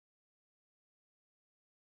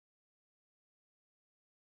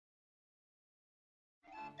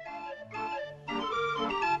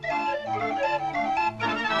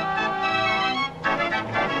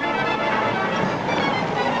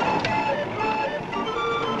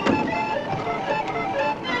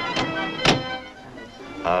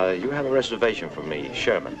you have a reservation for me,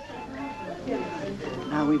 Sherman.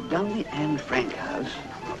 Now, we've done the Anne Frank house.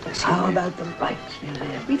 How about the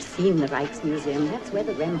Rijksmuseum? We've seen the Rijksmuseum. That's where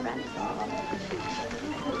the Rembrandts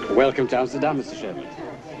are. Welcome to Amsterdam, Mr. Sherman.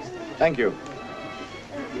 Thank you.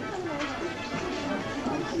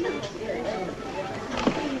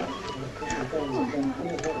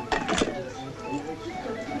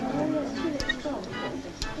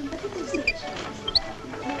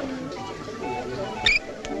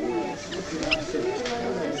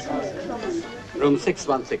 Room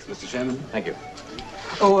 616, Mr. Sherman. Thank you.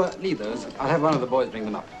 Oh, leave those. I'll have one of the boys bring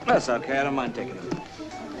them up. That's okay. I don't mind taking them.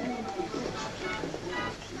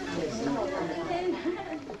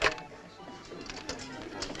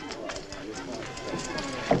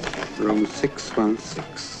 Room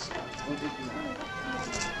 616.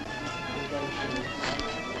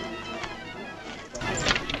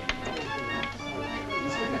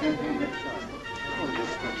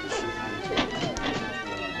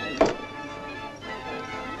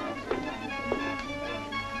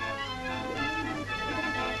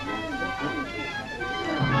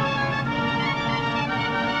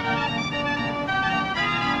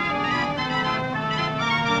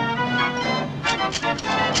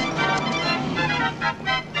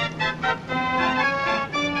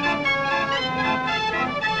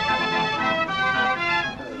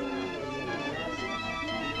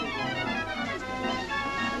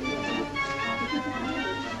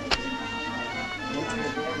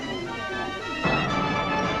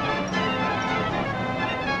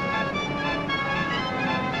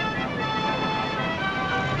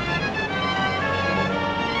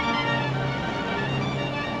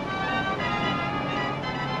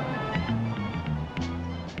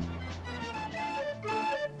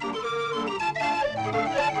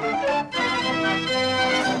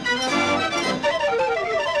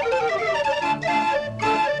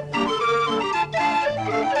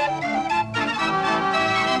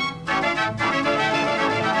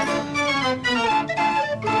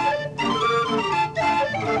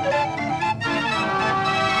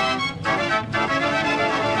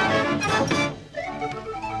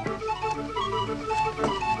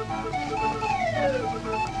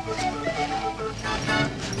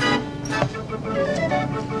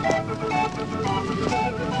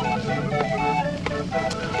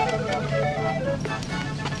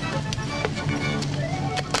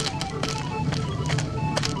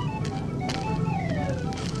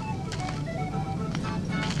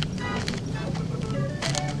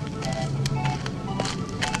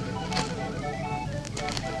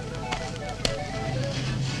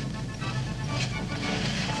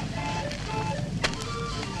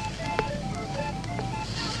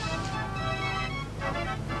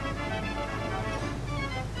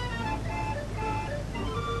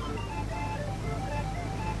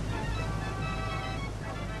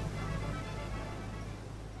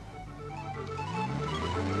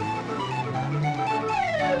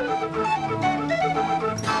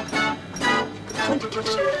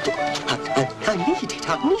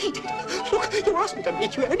 I need it. Look, you asked me to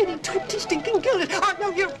meet you. I only need 20 stinking guilders. I know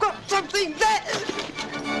you've got something there.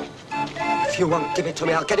 If you won't give it to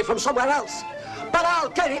me, I'll get it from somewhere else. But I'll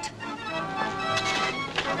get it.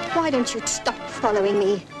 Why don't you stop following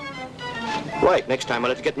me? Right, next time I'll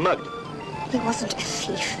let you get mugged. He wasn't a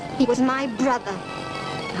thief. He was my brother.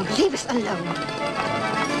 Now leave us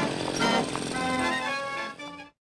alone.